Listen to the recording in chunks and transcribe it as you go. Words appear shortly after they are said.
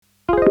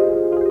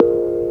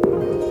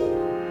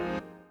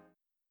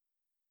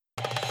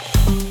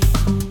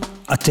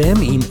אתם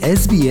עם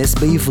SBS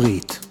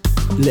בעברית.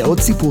 לעוד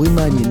סיפורים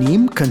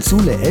מעניינים, כנסו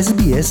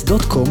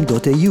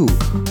ל-sbs.com.au.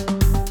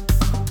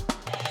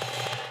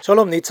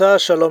 שלום ניצה,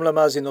 שלום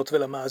למאזינות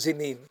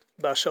ולמאזינים.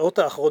 בשעות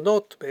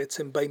האחרונות,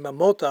 בעצם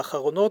ביממות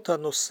האחרונות,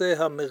 הנושא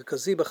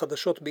המרכזי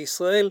בחדשות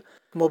בישראל,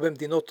 כמו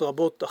במדינות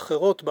רבות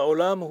אחרות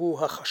בעולם, הוא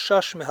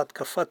החשש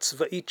מהתקפה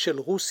צבאית של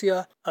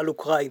רוסיה על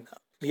אוקראינה.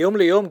 מיום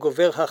ליום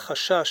גובר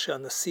החשש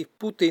שהנשיא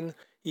פוטין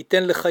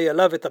ייתן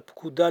לחייליו את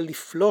הפקודה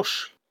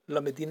לפלוש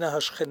למדינה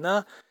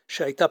השכנה,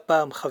 שהייתה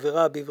פעם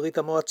חברה בברית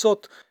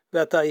המועצות,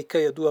 ועתה היא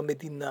כידוע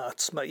מדינה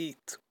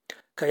עצמאית.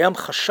 קיים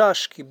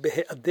חשש כי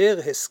בהיעדר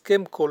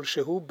הסכם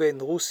כלשהו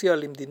בין רוסיה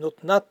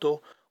למדינות נאטו,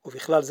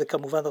 ובכלל זה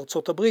כמובן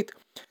ארצות הברית,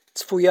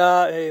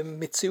 צפויה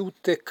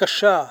מציאות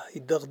קשה,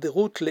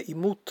 הידרדרות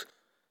לעימות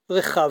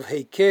רחב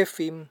היקף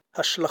עם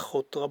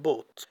השלכות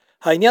רבות.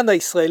 העניין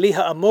הישראלי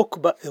העמוק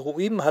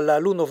באירועים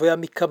הללו נובע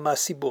מכמה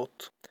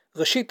סיבות.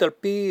 ראשית, על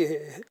פי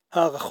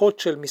הערכות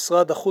של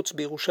משרד החוץ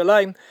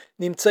בירושלים,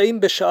 נמצאים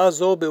בשעה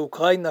זו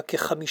באוקראינה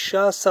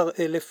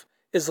כ-15,000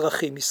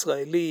 אזרחים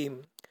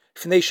ישראלים.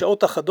 לפני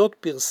שעות אחדות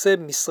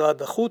פרסם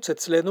משרד החוץ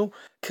אצלנו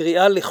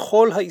קריאה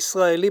לכל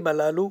הישראלים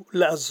הללו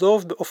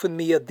לעזוב באופן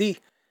מיידי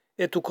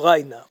את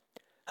אוקראינה.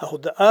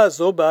 ההודעה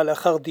הזו באה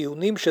לאחר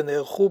דיונים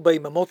שנערכו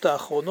ביממות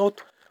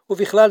האחרונות,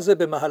 ובכלל זה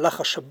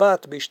במהלך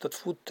השבת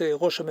בהשתתפות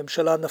ראש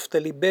הממשלה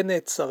נפתלי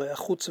בנט, שרי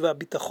החוץ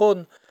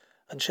והביטחון,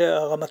 אנשי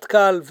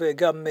הרמטכ"ל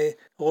וגם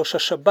ראש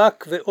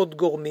השב"כ ועוד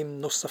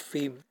גורמים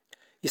נוספים.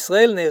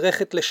 ישראל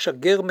נערכת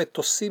לשגר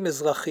מטוסים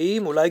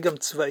אזרחיים, אולי גם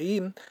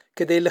צבאיים,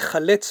 כדי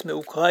לחלץ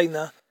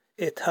מאוקראינה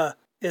את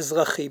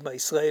האזרחים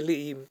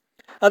הישראליים.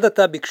 עד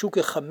עתה ביקשו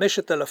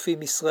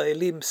כ-5,000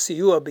 ישראלים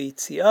סיוע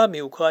ביציאה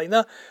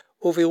מאוקראינה,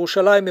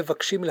 ובירושלים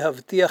מבקשים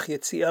להבטיח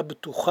יציאה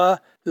בטוחה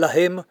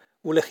להם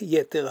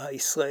וליתר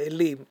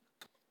הישראלים.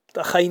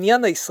 אך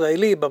העניין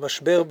הישראלי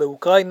במשבר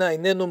באוקראינה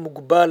איננו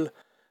מוגבל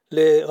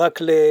רק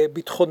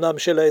לביטחונם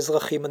של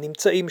האזרחים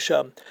הנמצאים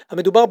שם.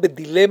 המדובר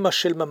בדילמה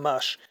של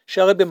ממש,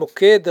 שהרי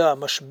במוקד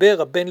המשבר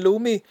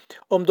הבינלאומי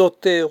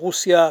עומדות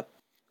רוסיה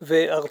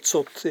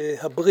וארצות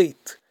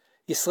הברית.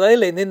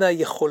 ישראל איננה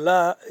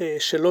יכולה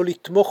שלא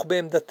לתמוך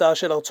בעמדתה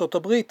של ארצות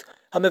הברית,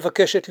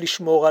 המבקשת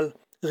לשמור על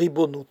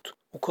ריבונות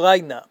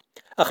אוקראינה.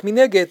 אך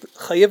מנגד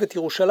חייבת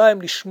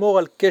ירושלים לשמור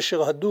על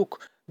קשר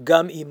הדוק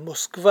גם עם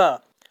מוסקבה,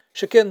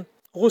 שכן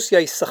רוסיה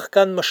היא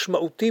שחקן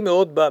משמעותי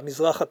מאוד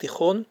במזרח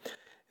התיכון,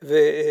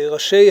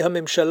 וראשי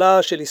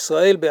הממשלה של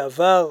ישראל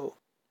בעבר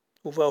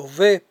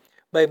ובהווה,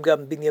 בהם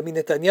גם בנימין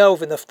נתניהו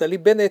ונפתלי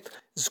בנט,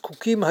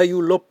 זקוקים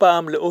היו לא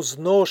פעם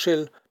לאוזנו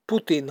של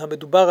פוטין.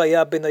 המדובר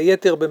היה בין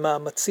היתר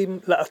במאמצים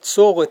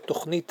לעצור את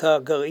תוכנית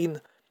הגרעין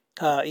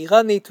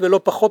האיראנית, ולא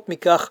פחות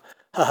מכך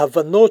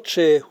ההבנות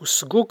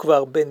שהושגו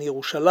כבר בין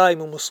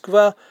ירושלים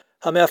ומוסקבה,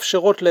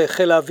 המאפשרות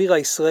לחיל האוויר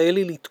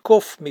הישראלי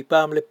לתקוף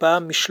מפעם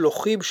לפעם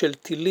משלוחים של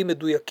טילים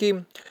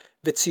מדויקים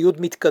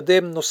וציוד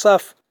מתקדם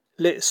נוסף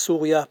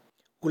לסוריה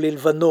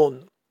וללבנון.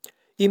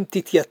 אם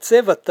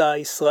תתייצב עתה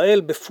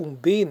ישראל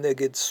בפומבי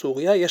נגד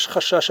סוריה, יש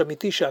חשש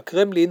אמיתי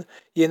שהקרמלין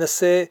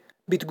ינסה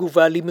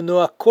בתגובה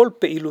למנוע כל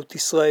פעילות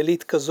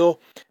ישראלית כזו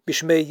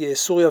בשמי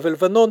סוריה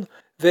ולבנון,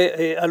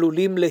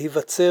 ועלולים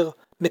להיווצר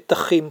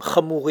מתחים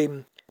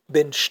חמורים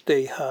בין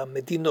שתי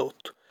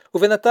המדינות.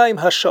 ובינתיים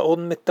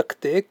השעון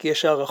מתקתק,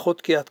 יש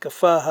הערכות כי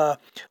ההתקפה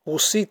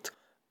הרוסית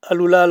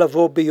עלולה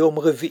לבוא ביום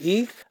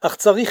רביעי, אך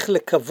צריך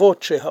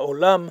לקוות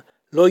שהעולם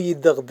לא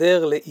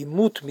יידרדר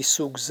לעימות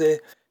מסוג זה,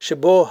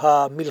 שבו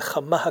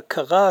המלחמה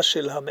הקרה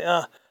של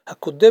המאה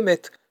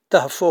הקודמת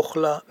תהפוך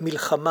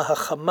למלחמה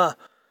החמה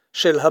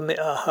של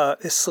המאה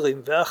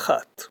ה-21.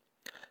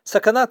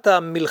 סכנת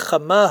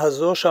המלחמה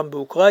הזו שם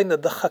באוקראינה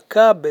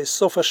דחקה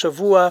בסוף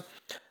השבוע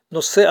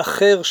נושא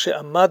אחר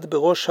שעמד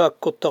בראש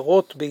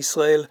הכותרות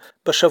בישראל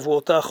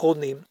בשבועות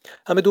האחרונים.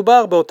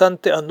 המדובר באותן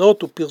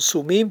טענות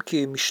ופרסומים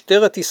כי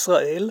משטרת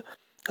ישראל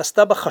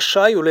עשתה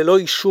בחשאי וללא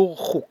אישור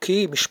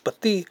חוקי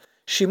משפטי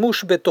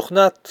שימוש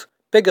בתוכנת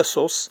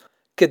פגסוס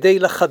כדי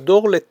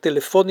לחדור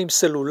לטלפונים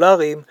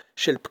סלולריים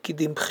של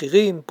פקידים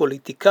בכירים,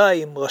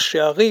 פוליטיקאים, ראשי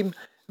ערים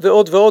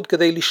ועוד ועוד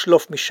כדי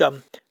לשלוף משם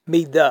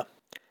מידע.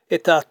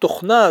 את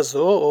התוכנה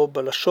הזו, או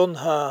בלשון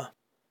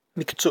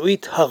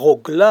המקצועית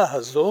הרוגלה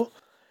הזו,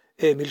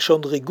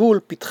 מלשון ריגול,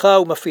 פיתחה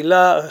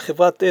ומפעילה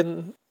חברת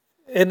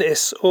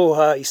NSO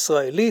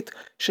הישראלית,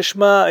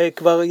 ששמה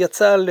כבר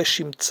יצא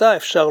לשמצה,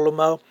 אפשר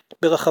לומר,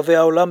 ברחבי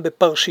העולם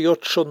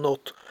בפרשיות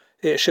שונות,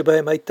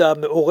 שבהם הייתה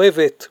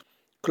מעורבת,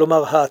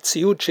 כלומר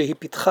הציוד שהיא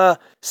פיתחה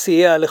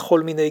סייע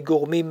לכל מיני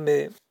גורמים,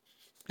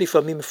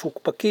 לפעמים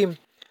מפוקפקים,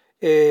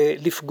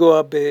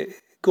 לפגוע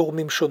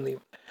בגורמים שונים.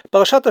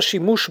 פרשת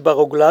השימוש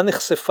ברוגלה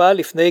נחשפה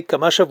לפני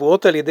כמה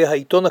שבועות על ידי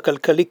העיתון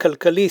הכלכלי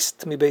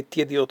כלכליסט מבית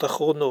ידיעות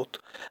אחרונות.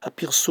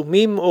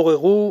 הפרסומים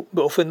עוררו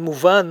באופן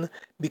מובן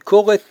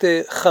ביקורת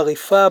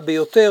חריפה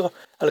ביותר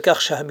על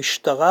כך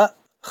שהמשטרה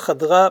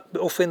חדרה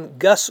באופן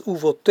גס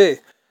ובוטה,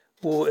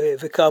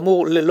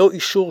 וכאמור ללא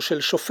אישור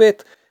של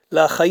שופט,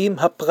 לחיים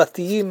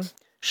הפרטיים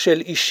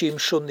של אישים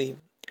שונים.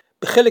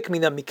 בחלק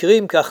מן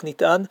המקרים, כך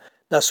נטען,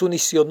 נעשו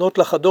ניסיונות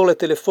לחדור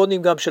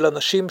לטלפונים גם של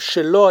אנשים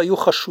שלא היו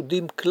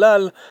חשודים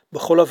כלל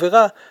בכל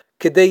עבירה,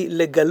 כדי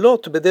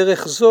לגלות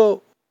בדרך זו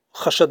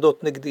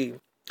חשדות נגדיים.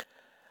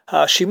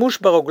 השימוש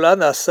ברוגלה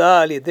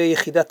נעשה על ידי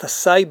יחידת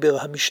הסייבר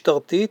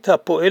המשטרתית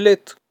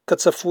הפועלת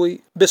כצפוי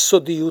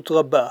בסודיות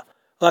רבה.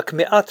 רק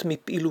מעט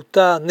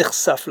מפעילותה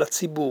נחשף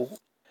לציבור.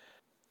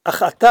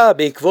 אך עתה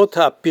בעקבות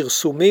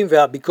הפרסומים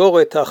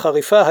והביקורת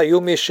החריפה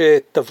היו מי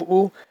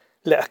שטבעו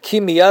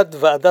להקים מיד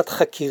ועדת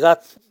חקירה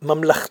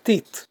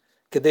ממלכתית,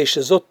 כדי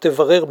שזאת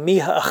תברר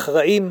מי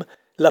האחראים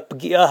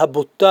לפגיעה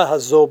הבוטה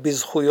הזו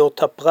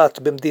בזכויות הפרט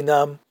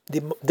במדינה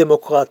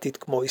דמוקרטית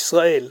כמו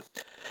ישראל.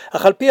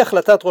 אך על פי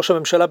החלטת ראש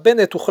הממשלה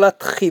בנט הוחלט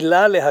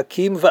תחילה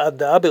להקים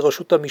ועדה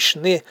בראשות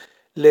המשנה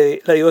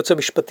ליועץ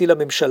המשפטי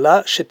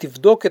לממשלה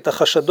שתבדוק את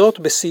החשדות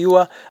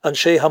בסיוע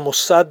אנשי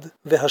המוסד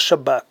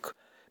והשב"כ.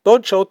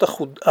 בעוד שעות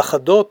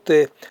אחדות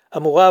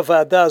אמורה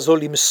הוועדה הזו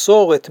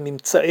למסור את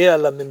ממצאיה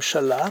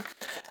לממשלה,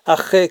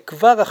 אך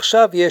כבר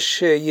עכשיו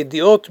יש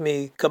ידיעות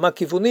מכמה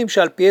כיוונים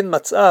שעל פיהן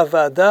מצאה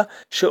הוועדה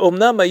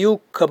שאומנם היו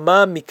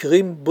כמה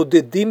מקרים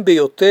בודדים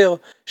ביותר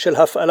של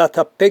הפעלת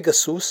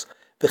הפגסוס,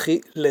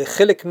 וכי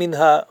לחלק מן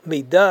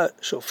המידע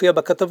שהופיע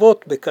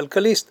בכתבות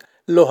בכלכליסט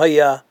לא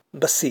היה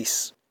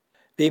בסיס.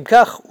 ואם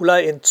כך,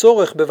 אולי אין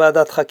צורך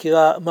בוועדת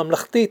חקירה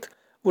ממלכתית,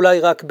 אולי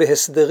רק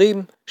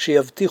בהסדרים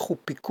שיבטיחו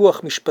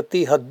פיקוח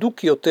משפטי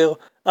הדוק יותר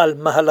על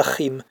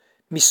מהלכים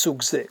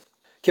מסוג זה.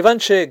 כיוון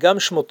שגם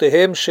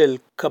שמותיהם של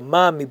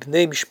כמה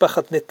מבני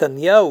משפחת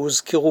נתניהו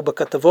הוזכרו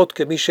בכתבות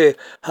כמי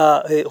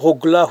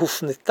שהרוגלה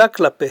הופנתה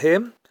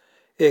כלפיהם,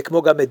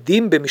 כמו גם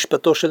עדים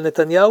במשפטו של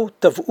נתניהו,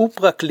 תבעו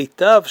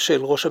פרקליטיו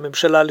של ראש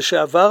הממשלה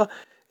לשעבר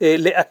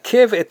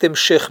לעכב את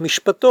המשך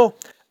משפטו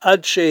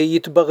עד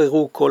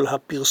שיתבררו כל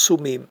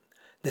הפרסומים.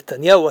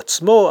 נתניהו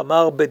עצמו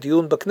אמר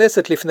בדיון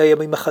בכנסת לפני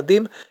ימים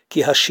אחדים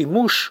כי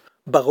השימוש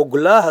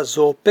ברוגלה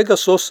הזו,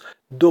 פגסוס,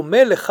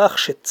 דומה לכך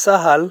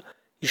שצהל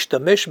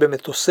השתמש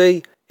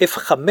במטוסי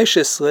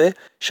F-15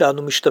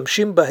 שאנו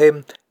משתמשים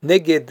בהם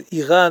נגד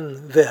איראן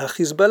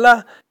והחיזבאללה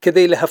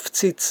כדי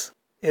להפציץ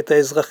את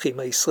האזרחים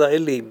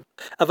הישראלים.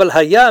 אבל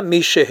היה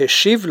מי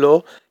שהשיב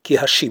לו כי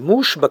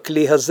השימוש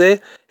בכלי הזה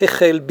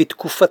החל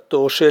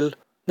בתקופתו של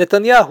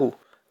נתניהו,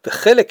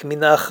 וחלק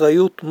מן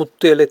האחריות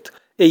מוטלת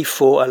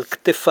איפה על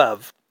כתפיו.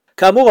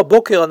 כאמור,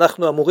 הבוקר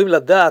אנחנו אמורים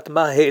לדעת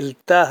מה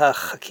העלתה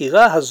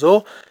החקירה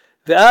הזו,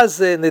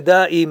 ואז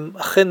נדע אם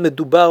אכן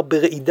מדובר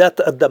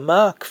ברעידת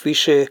אדמה, כפי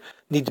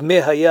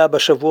שנדמה היה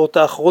בשבועות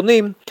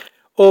האחרונים,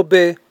 או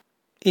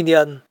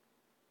בעניין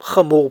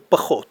חמור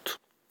פחות.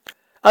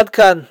 עד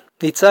כאן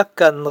נצעק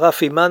כאן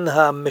רפי מן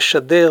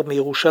המשדר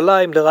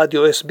מירושלים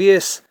לרדיו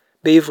SBS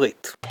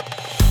בעברית.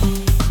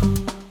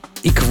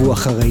 עקבו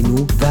אחרינו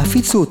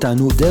והפיצו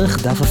אותנו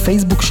דרך דף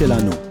הפייסבוק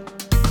שלנו.